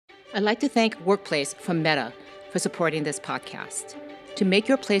I'd like to thank Workplace from Meta for supporting this podcast. To make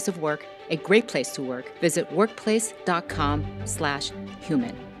your place of work a great place to work, visit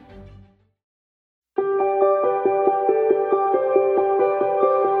workplace.com/human.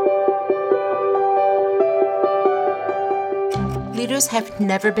 Leaders have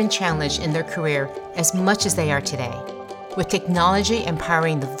never been challenged in their career as much as they are today. With technology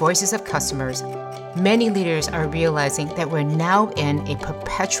empowering the voices of customers, many leaders are realizing that we're now in a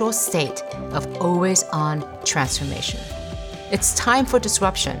perpetual state of always-on transformation. It's time for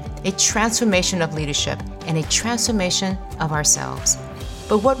disruption, a transformation of leadership, and a transformation of ourselves.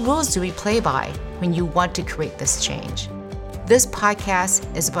 But what rules do we play by when you want to create this change? This podcast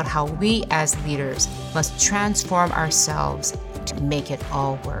is about how we as leaders must transform ourselves to make it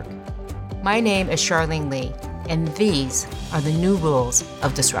all work. My name is Charlene Lee, and these are the new rules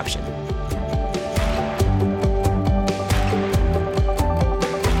of disruption.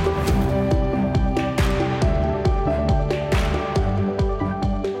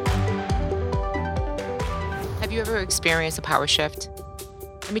 Have you ever experienced a power shift?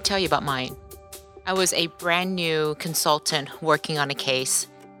 Let me tell you about mine. I was a brand new consultant working on a case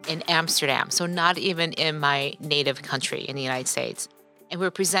in Amsterdam, so not even in my native country in the United States. And we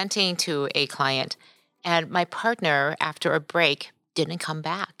were presenting to a client, and my partner, after a break, didn't come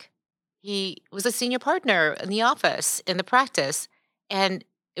back. He was a senior partner in the office, in the practice, and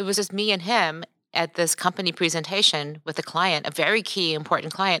it was just me and him at this company presentation with a client, a very key,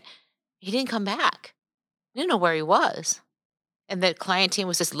 important client. He didn't come back. I didn't know where he was. And the client team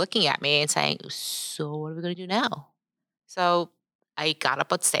was just looking at me and saying, "So what are we going to do now?" So I got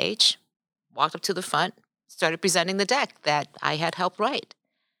up on stage, walked up to the front, started presenting the deck that I had helped write.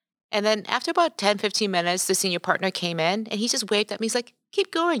 And then after about 10, 15 minutes, the senior partner came in and he just waved at me. He's like,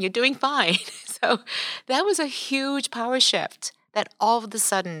 "Keep going, you're doing fine." So that was a huge power shift that all of a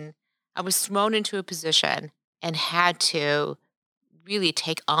sudden I was thrown into a position and had to really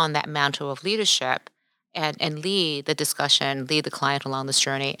take on that mantle of leadership and lead the discussion, lead the client along this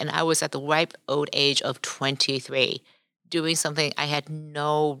journey. And I was at the ripe old age of 23, doing something I had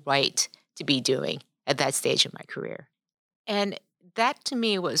no right to be doing at that stage of my career. And that to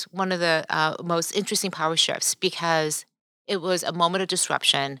me was one of the most interesting power shifts because it was a moment of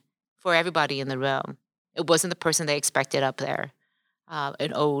disruption for everybody in the room. It wasn't the person they expected up there,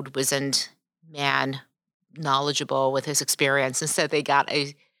 an old, wizened man, knowledgeable with his experience. Instead, they got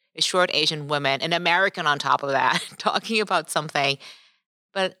a short Asian woman, an American on top of that, talking about something.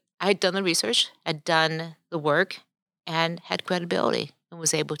 But I had done the research, had done the work, and had credibility and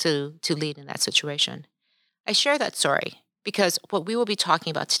was able to lead in that situation. I share that story because what we will be talking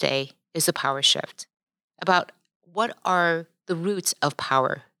about today is the power shift, about what are the roots of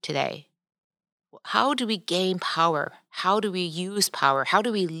power today. How do we gain power? How do we use power? How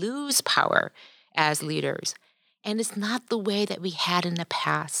do we lose power as leaders? And it's not the way that we had in the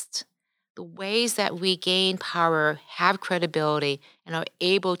past. The ways that we gain power, have credibility, and are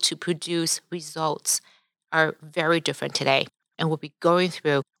able to produce results are very different today. And we'll be going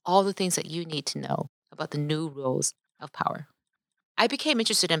through all the things that you need to know about the new rules of power. I became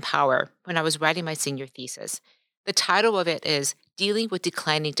interested in power when I was writing my senior thesis. The title of it is Dealing with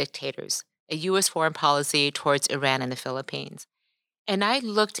Declining Dictators, a U.S. Foreign Policy Towards Iran and the Philippines. And I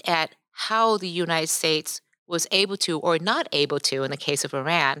looked at how the United States was able to, or not able to, in the case of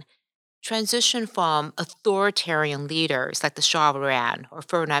Iran, transition from authoritarian leaders like the Shah of Iran or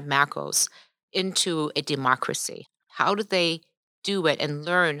Ferdinand Marcos into a democracy. How did they do it and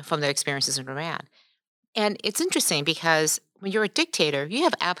learn from their experiences in Iran? And it's interesting because when you're a dictator, you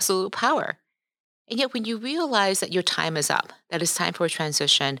have absolute power. And yet when you realize that your time is up, that it's time for a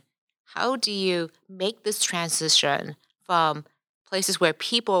transition, how do you make this transition from places where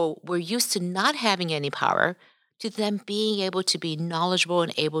people were used to not having any power to them being able to be knowledgeable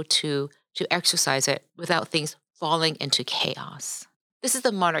and able to exercise it without things falling into chaos? This is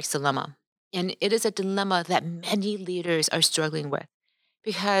the monarch's dilemma. And it is a dilemma that many leaders are struggling with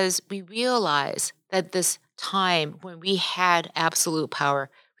because we realize that this time when we had absolute power,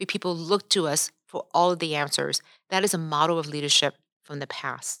 where people looked to us for all of the answers, that is a model of leadership from the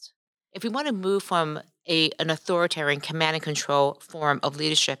past. If we want to move from an authoritarian command and control form of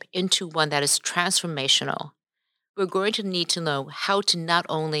leadership into one that is transformational, we're going to need to know how to not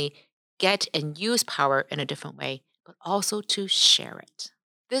only get and use power in a different way, but also to share it.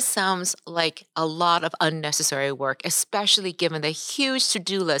 This sounds like a lot of unnecessary work, especially given the huge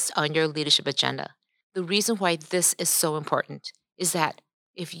to-do list on your leadership agenda. The reason why this is so important is that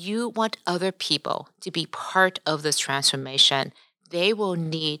if you want other people to be part of this transformation, they will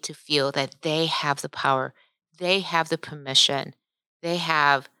need to feel that they have the power, they have the permission, they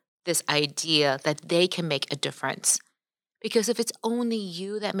have this idea that they can make a difference. Because if it's only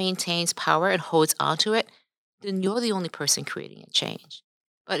you that maintains power and holds on to it, then you're the only person creating a change.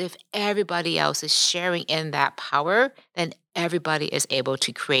 But if everybody else is sharing in that power, then everybody is able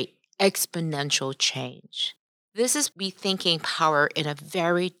to create exponential change. This is rethinking power in a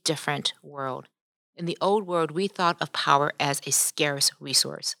very different world. In the old world, we thought of power as a scarce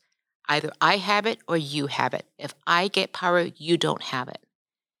resource. Either I have it or you have it. If I get power, you don't have it.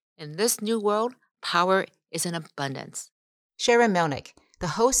 In this new world, power is in abundance. Sharon Melnick, the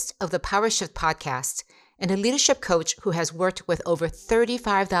host of the Power Shift podcast and a leadership coach who has worked with over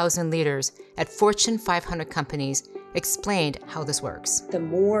 35,000 leaders at Fortune 500 companies, explained how this works. The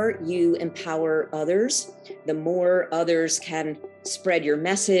more you empower others, the more others can spread your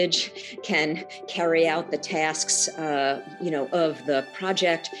message, can carry out the tasks, of the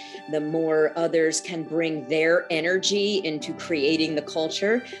project. The more others can bring their energy into creating the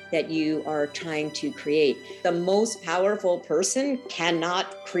culture that you are trying to create. The most powerful person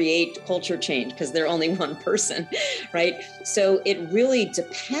cannot create culture change because they're only one person, right? So it really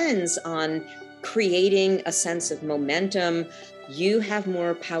depends on creating a sense of momentum. You have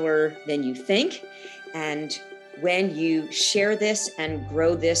more power than you think. And when you share this and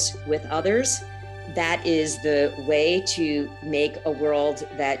grow this with others, that is the way to make a world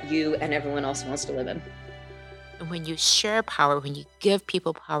that you and everyone else wants to live in. And when you share power, when you give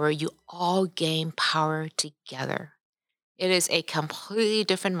people power, you all gain power together. It is a completely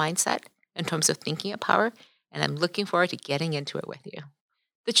different mindset in terms of thinking of power, and I'm looking forward to getting into it with you.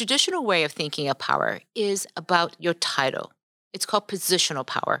 The traditional way of thinking of power is about your title. It's called positional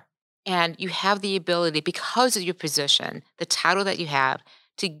power. And you have the ability, because of your position, the title that you have,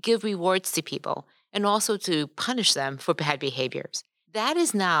 to give rewards to people and also to punish them for bad behaviors. That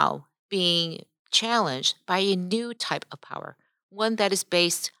is now being challenged by a new type of power, one that is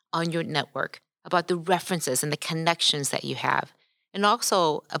based on your network, about the references and the connections that you have, and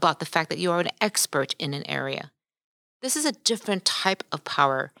also about the fact that you are an expert in an area. This is a different type of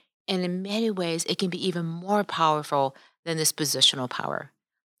power, and in many ways, it can be even more powerful than this positional power.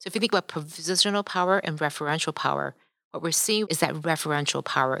 So if you think about positional power and referential power, what we're seeing is that referential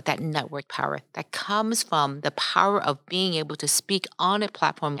power, that network power that comes from the power of being able to speak on a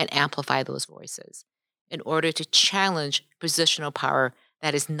platform and amplify those voices in order to challenge positional power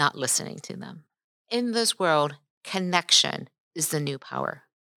that is not listening to them. In this world, connection is the new power.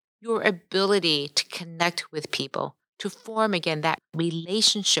 Your ability to connect with people, to form again that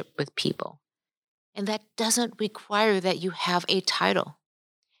relationship with people. And that doesn't require that you have a title.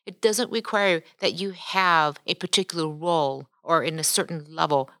 It doesn't require that you have a particular role or in a certain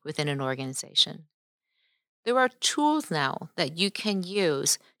level within an organization. There are tools now that you can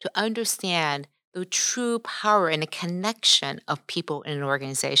use to understand the true power and the connection of people in an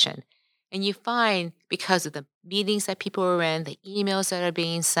organization. And you find, because of the meetings that people are in, the emails that are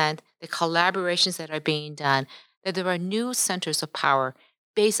being sent, the collaborations that are being done, that there are new centers of power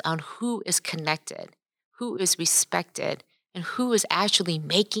based on who is connected, who is respected, and who is actually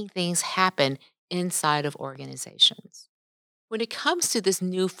making things happen inside of organizations. When it comes to this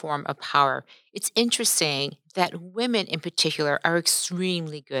new form of power, it's interesting that women in particular are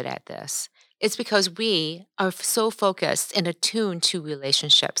extremely good at this. It's because we are so focused and attuned to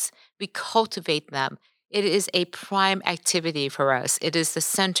relationships. We cultivate them. It is a prime activity for us. It is the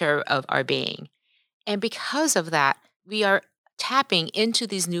center of our being. And because of that, we are tapping into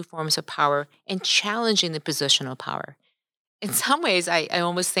these new forms of power and challenging the positional power. In some ways, I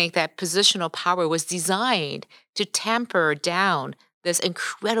almost think that positional power was designed to tamper down this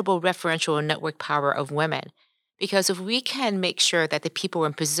incredible referential and network power of women. Because if we can make sure that the people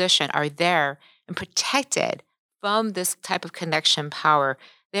in position are there and protected from this type of connection power,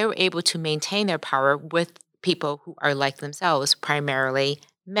 they're able to maintain their power with people who are like themselves, primarily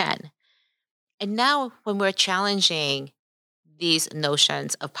men. And now, when we're challenging these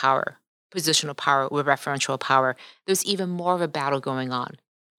notions of power, positional power with referential power, there's even more of a battle going on.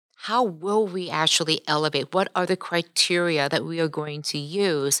 How will we actually elevate? What are the criteria that we are going to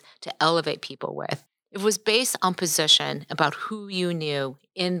use to elevate people with? If it was based on position about who you knew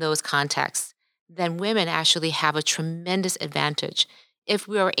in those contexts, then women actually have a tremendous advantage if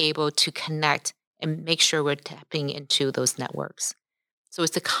we are able to connect and make sure we're tapping into those networks. So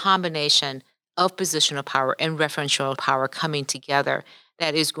it's the combination of positional power and referential power coming together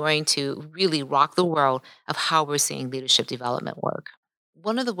that is going to really rock the world of how we're seeing leadership development work.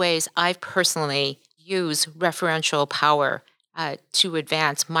 One of the ways I've personally used referential power to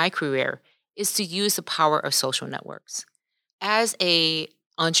advance my career is to use the power of social networks. As a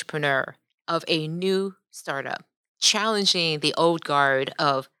entrepreneur of a new startup, challenging the old guard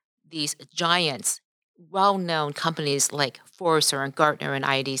of these giants, well-known companies like Forrester and Gartner and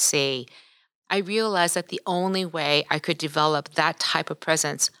IDC, I realized that the only way I could develop that type of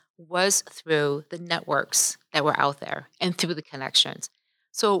presence was through the networks that were out there and through the connections.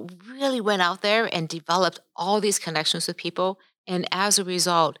 So really went out there and developed all these connections with people. And as a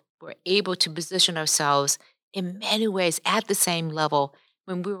result, we're able to position ourselves in many ways at the same level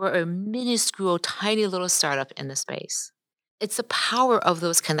when we were a minuscule, tiny little startup in the space. It's the power of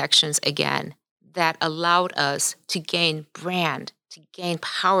those connections again that allowed us to gain brand, to gain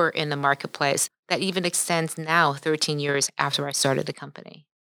power in the marketplace that even extends now 13 years after I started the company.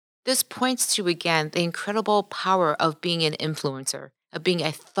 This points to, again, the incredible power of being an influencer, of being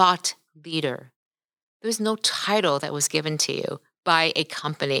a thought leader. There's no title that was given to you by a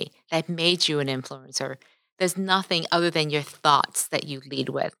company that made you an influencer. There's nothing other than your thoughts that you lead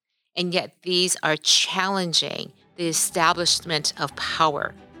with. And yet these are challenging the establishment of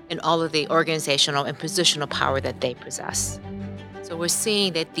power and all of the organizational and positional power that they possess. So we're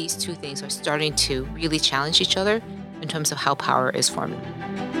seeing that these two things are starting to really challenge each other in terms of how power is formed.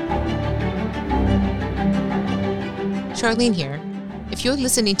 Charlene here. If you're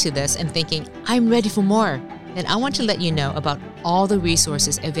listening to this and thinking, I'm ready for more, then I want to let you know about all the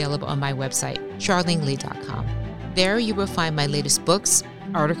resources available on my website, charlenelee.com. There you will find my latest books,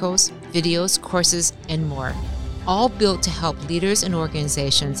 articles, videos, courses, and more, all built to help leaders and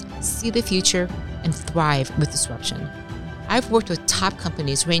organizations see the future and thrive with disruption. I've worked with top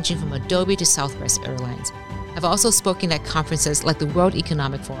companies ranging from Adobe to Southwest Airlines. I've also spoken at conferences like the World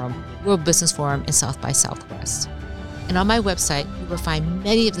Economic Forum, World Business Forum, and South by Southwest. And on my website, you will find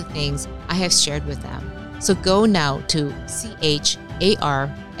many of the things I have shared with them. So go now to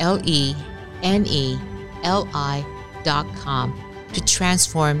charleneli.com to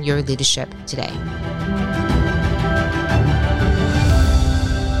transform your leadership today.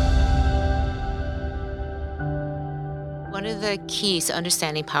 One of the keys to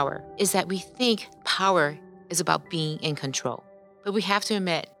understanding power is that we think power is about being in control. But we have to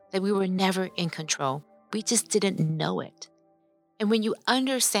admit that we were never in control. We just didn't know it. And when you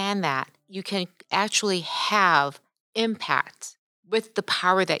understand that, you can actually have impact with the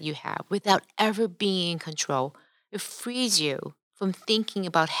power that you have without ever being in control. It frees you from thinking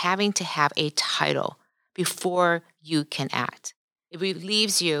about having to have a title before you can act. It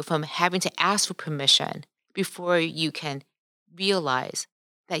relieves you from having to ask for permission before you can realize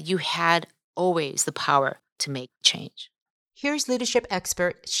that you had always the power to make change. Here's leadership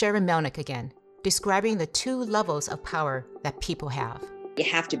expert Sharon Melnick again, describing the two levels of power that people have. You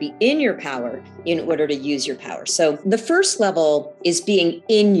have to be in your power in order to use your power. So the first level is being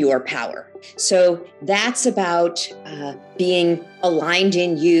in your power. So that's about being aligned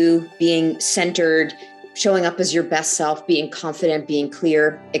in you, being centered, showing up as your best self, being confident, being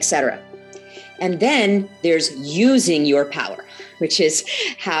clear, etc. And then there's using your power, which is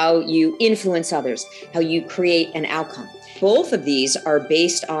how you influence others, how you create an outcome. Both of these are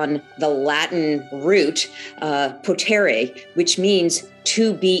based on the Latin root, potere, which means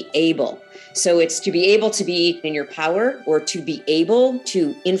to be able. So it's to be able to be in your power or to be able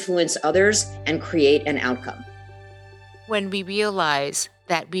to influence others and create an outcome. When we realize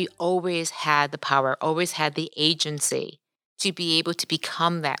that we always had the power, always had the agency to be able to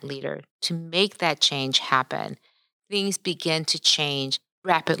become that leader, to make that change happen, things begin to change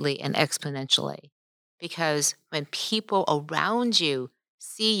rapidly and exponentially. Because when people around you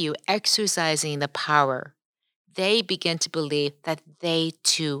see you exercising the power, they begin to believe that they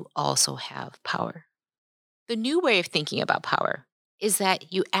too also have power. The new way of thinking about power is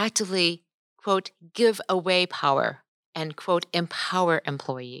that you actively, quote, give away power and, quote, empower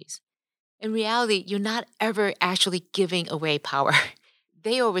employees. In reality, you're not ever actually giving away power.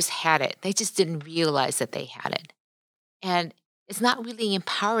 They always had it. They just didn't realize that they had it. And it's not really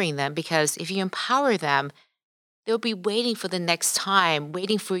empowering them, because if you empower them, they'll be waiting for the next time,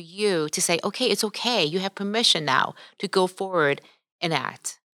 waiting for you to say, okay, it's okay. You have permission now to go forward and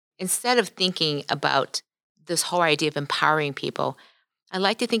act. Instead of thinking about this whole idea of empowering people, I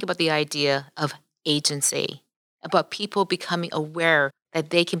like to think about the idea of agency, about people becoming aware that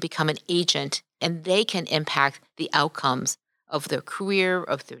they can become an agent and they can impact the outcomes of their career,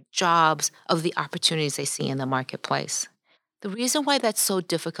 of their jobs, of the opportunities they see in the marketplace. The reason why that's so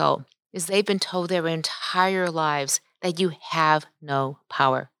difficult is they've been told their entire lives that you have no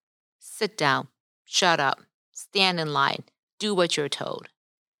power. Sit down, shut up, stand in line, do what you're told.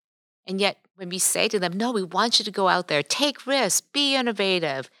 And yet when we say to them, no, we want you to go out there, take risks, be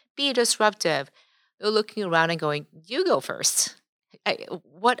innovative, be disruptive, they're looking around and going, you go first.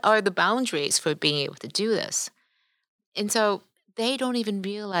 What are the boundaries for being able to do this? And so they don't even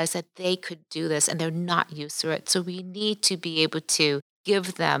realize that they could do this and they're not used to it. So we need to be able to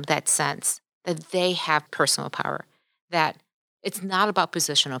give them that sense that they have personal power, that it's not about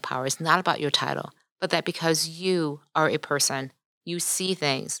positional power, it's not about your title, but that because you are a person, you see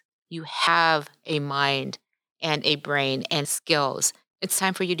things, you have a mind and a brain and skills, it's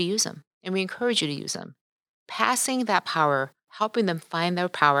time for you to use them. And we encourage you to use them. Passing that power, helping them find their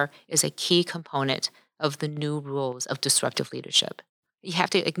power, is a key component of the new rules of disruptive leadership. You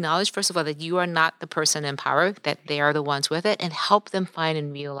have to acknowledge, first of all, that you are not the person in power, that they are the ones with it, and help them find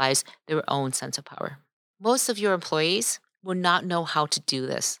and realize their own sense of power. Most of your employees will not know how to do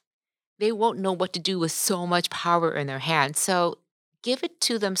this. They won't know what to do with so much power in their hands. So give it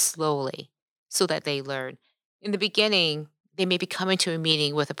to them slowly so that they learn. In the beginning, they may be coming to a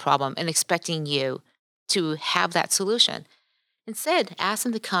meeting with a problem and expecting you to have that solution. Instead, ask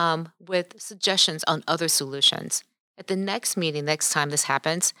them to come with suggestions on other solutions. At the next meeting, next time this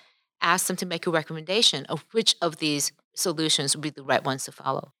happens, ask them to make a recommendation of which of these solutions would be the right ones to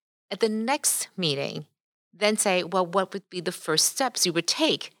follow. At the next meeting, then say, well, what would be the first steps you would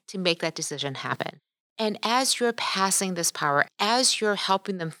take to make that decision happen? And as you're passing this power, as you're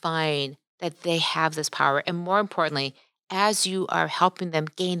helping them find that they have this power, and more importantly, as you are helping them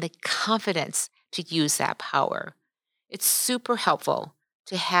gain the confidence to use that power, it's super helpful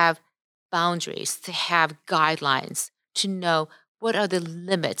to have boundaries, to have guidelines, to know what are the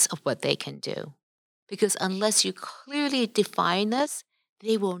limits of what they can do. Because unless you clearly define this,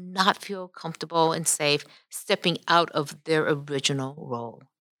 they will not feel comfortable and safe stepping out of their original role.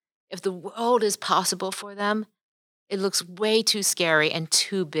 If the world is possible for them, it looks way too scary and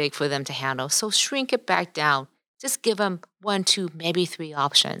too big for them to handle. So shrink it back down. Just give them one, two, maybe three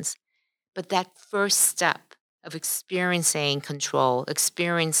options. But that first step of experiencing control,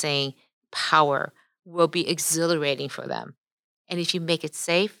 experiencing power, will be exhilarating for them. And if you make it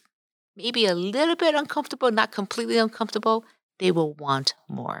safe, maybe a little bit uncomfortable, not completely uncomfortable, they will want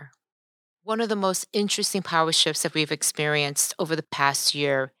more. One of the most interesting power shifts that we've experienced over the past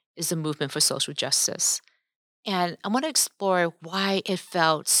year is the movement for social justice. And I want to explore why it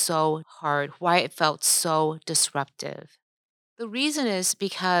felt so hard, why it felt so disruptive. The reason is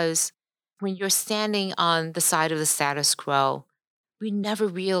because when you're standing on the side of the status quo, we never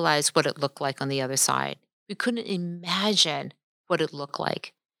realized what it looked like on the other side. We couldn't imagine what it looked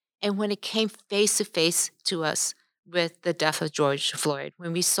like. And when it came face to face to us with the death of George Floyd,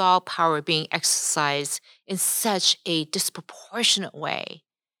 when we saw power being exercised in such a disproportionate way,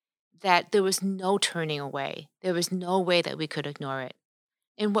 that there was no turning away. There was no way that we could ignore it.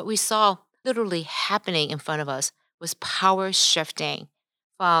 And what we saw literally happening in front of us was power shifting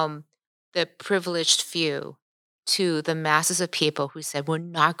from the privileged few to the masses of people who said, we're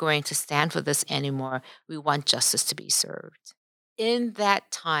not going to stand for this anymore. We want justice to be served. In that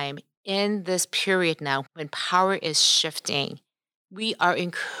time, in this period now, when power is shifting, we are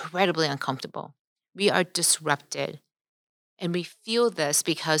incredibly uncomfortable. We are disrupted. And we feel this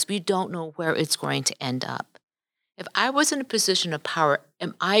because we don't know where it's going to end up. If I was in a position of power,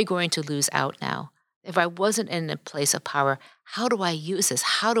 am I going to lose out now? If I wasn't in a place of power, how do I use this?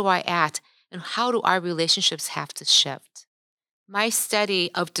 How do I act? And how do our relationships have to shift? My study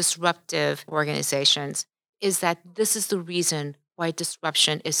of disruptive organizations is that this is the reason why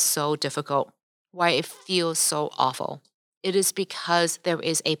disruption is so difficult, why it feels so awful. It is because there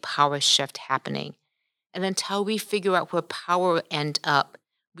is a power shift happening. And until we figure out where power will end up,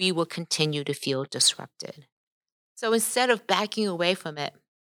 we will continue to feel disrupted. So instead of backing away from it,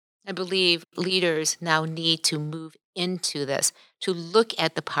 I believe leaders now need to move into this, to look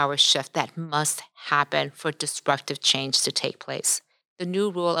at the power shift that must happen for disruptive change to take place. The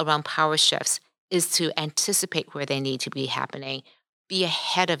new rule around power shifts is to anticipate where they need to be happening, be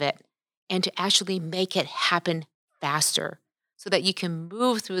ahead of it, and to actually make it happen faster so that you can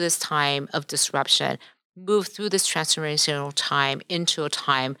move through this time of disruption, move through this transformational time into a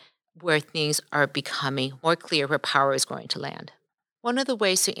time where things are becoming more clear where power is going to land. One of the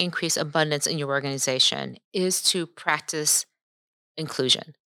ways to increase abundance in your organization is to practice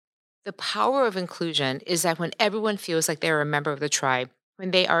inclusion. The power of inclusion is that when everyone feels like they're a member of the tribe, when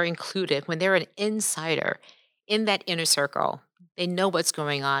they are included, when they're an insider in that inner circle, they know what's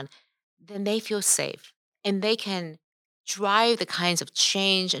going on, then they feel safe and they can drive the kinds of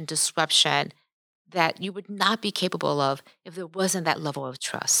change and disruption that you would not be capable of if there wasn't that level of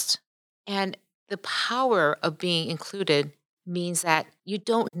trust. And the power of being included means that you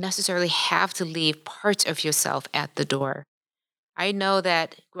don't necessarily have to leave parts of yourself at the door. I know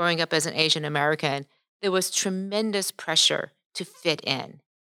that growing up as an Asian American, there was tremendous pressure to fit in,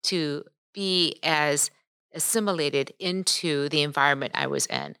 to be as assimilated into the environment I was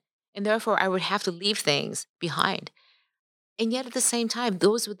in. And therefore, I would have to leave things behind. And yet at the same time,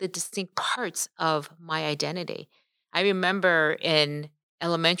 those were the distinct parts of my identity. I remember in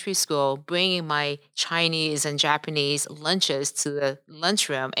elementary school bringing my Chinese and Japanese lunches to the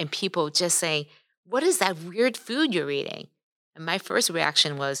lunchroom and people just saying, "What is that weird food you're eating?" And my first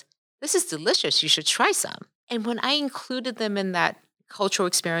reaction was, "This is delicious. You should try some." And when I included them in that cultural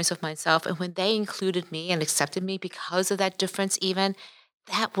experience of myself, and when they included me and accepted me because of that difference, even,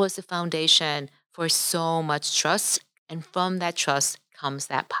 that was the foundation for so much trust. And from that trust comes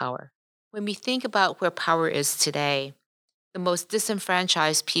that power. When we think about where power is today, the most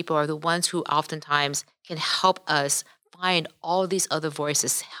disenfranchised people are the ones who oftentimes can help us find all these other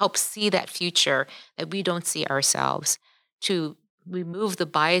voices, help see that future that we don't see ourselves, to remove the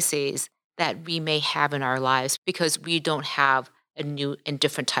biases that we may have in our lives because we don't have a new and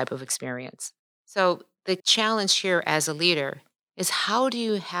different type of experience. So the challenge here as a leader is, how do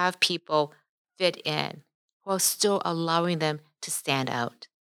you have people fit in while still allowing them to stand out?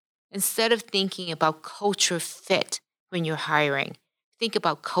 Instead of thinking about culture fit when you're hiring, think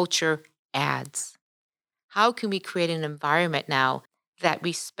about culture adds. How can we create an environment now that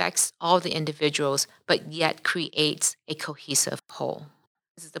respects all the individuals, but yet creates a cohesive whole?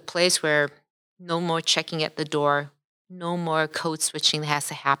 This is the place where no more checking at the door, no more code switching that has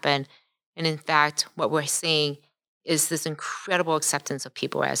to happen. And in fact, what we're seeing is this incredible acceptance of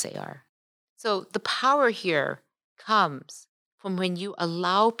people as they are. So the power here comes from when you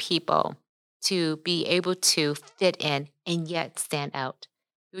allow people to be able to fit in and yet stand out.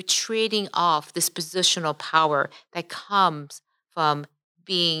 You're trading off this positional power that comes from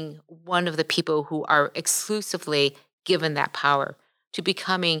being one of the people who are exclusively given that power to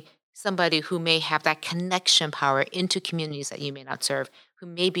becoming somebody who may have that connection power into communities that you may not serve, who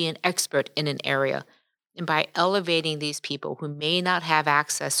may be an expert in an area. And by elevating these people who may not have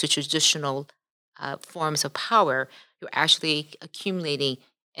access to traditional forms of power, you're actually accumulating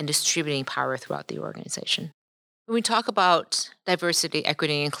and distributing power throughout the organization. When we talk about diversity,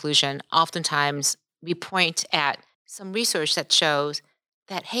 equity, and inclusion, oftentimes we point at some research that shows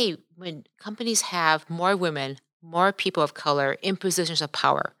that, hey, when companies have more women, more people of color in positions of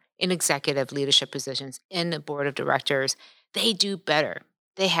power, in executive leadership positions, in the board of directors, they do better.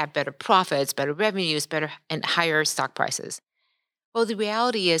 They have better profits, better revenues, better and higher stock prices. Well, the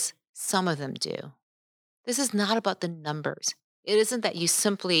reality is some of them do. This is not about the numbers. It isn't that you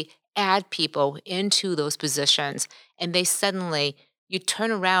simply add people into those positions and you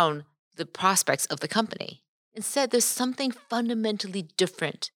turn around the prospects of the company. Instead, there's something fundamentally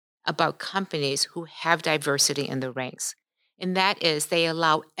different about companies who have diversity in the ranks. And that is, they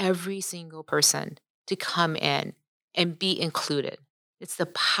allow every single person to come in and be included. It's the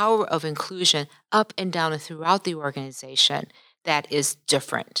power of inclusion up and down and throughout the organization that is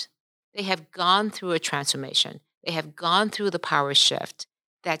different. They have gone through a transformation. They have gone through the power shift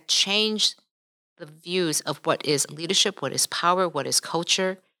that changed the views of what is leadership, what is power, what is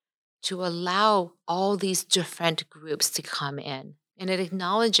culture, to allow all these different groups to come in. And it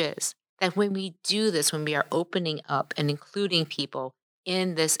acknowledges that when we do this, when we are opening up and including people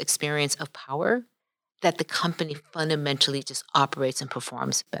in this experience of power, that the company fundamentally just operates and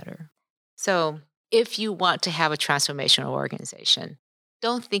performs better. So if you want to have a transformational organization,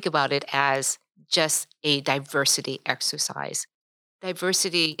 don't think about it as just a diversity exercise.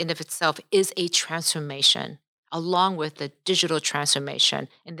 Diversity in of itself is a transformation, along with the digital transformation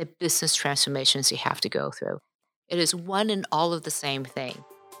and the business transformations you have to go through. It is one and all of the same thing.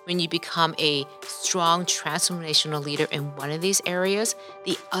 When you become a strong transformational leader in one of these areas,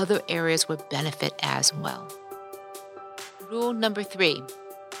 the other areas will benefit as well. Rule number 3,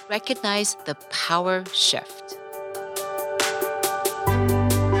 recognize the power shift.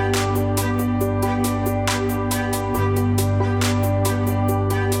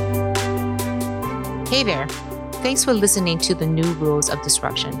 Hey there. Thanks for listening to the New Rules of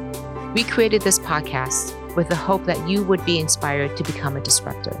Disruption. We created this podcast with the hope that you would be inspired to become a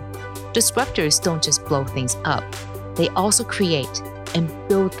disruptor. Disruptors don't just blow things up. They also create and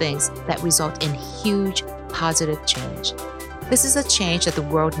build things that result in huge positive change. This is a change that the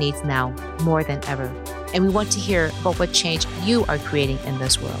world needs now more than ever. And we want to hear about what change you are creating in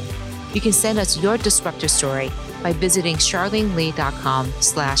this world. You can send us your disruptor story by visiting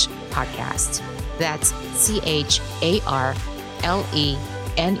charlenely.com/podcast. That's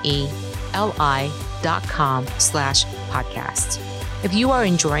CharlenENELI.com/podcast. If you are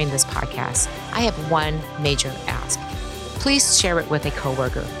enjoying this podcast, I have one major ask. Please share it with a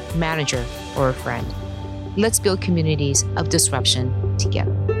coworker, manager, or a friend. Let's build communities of disruption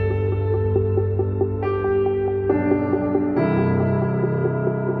together.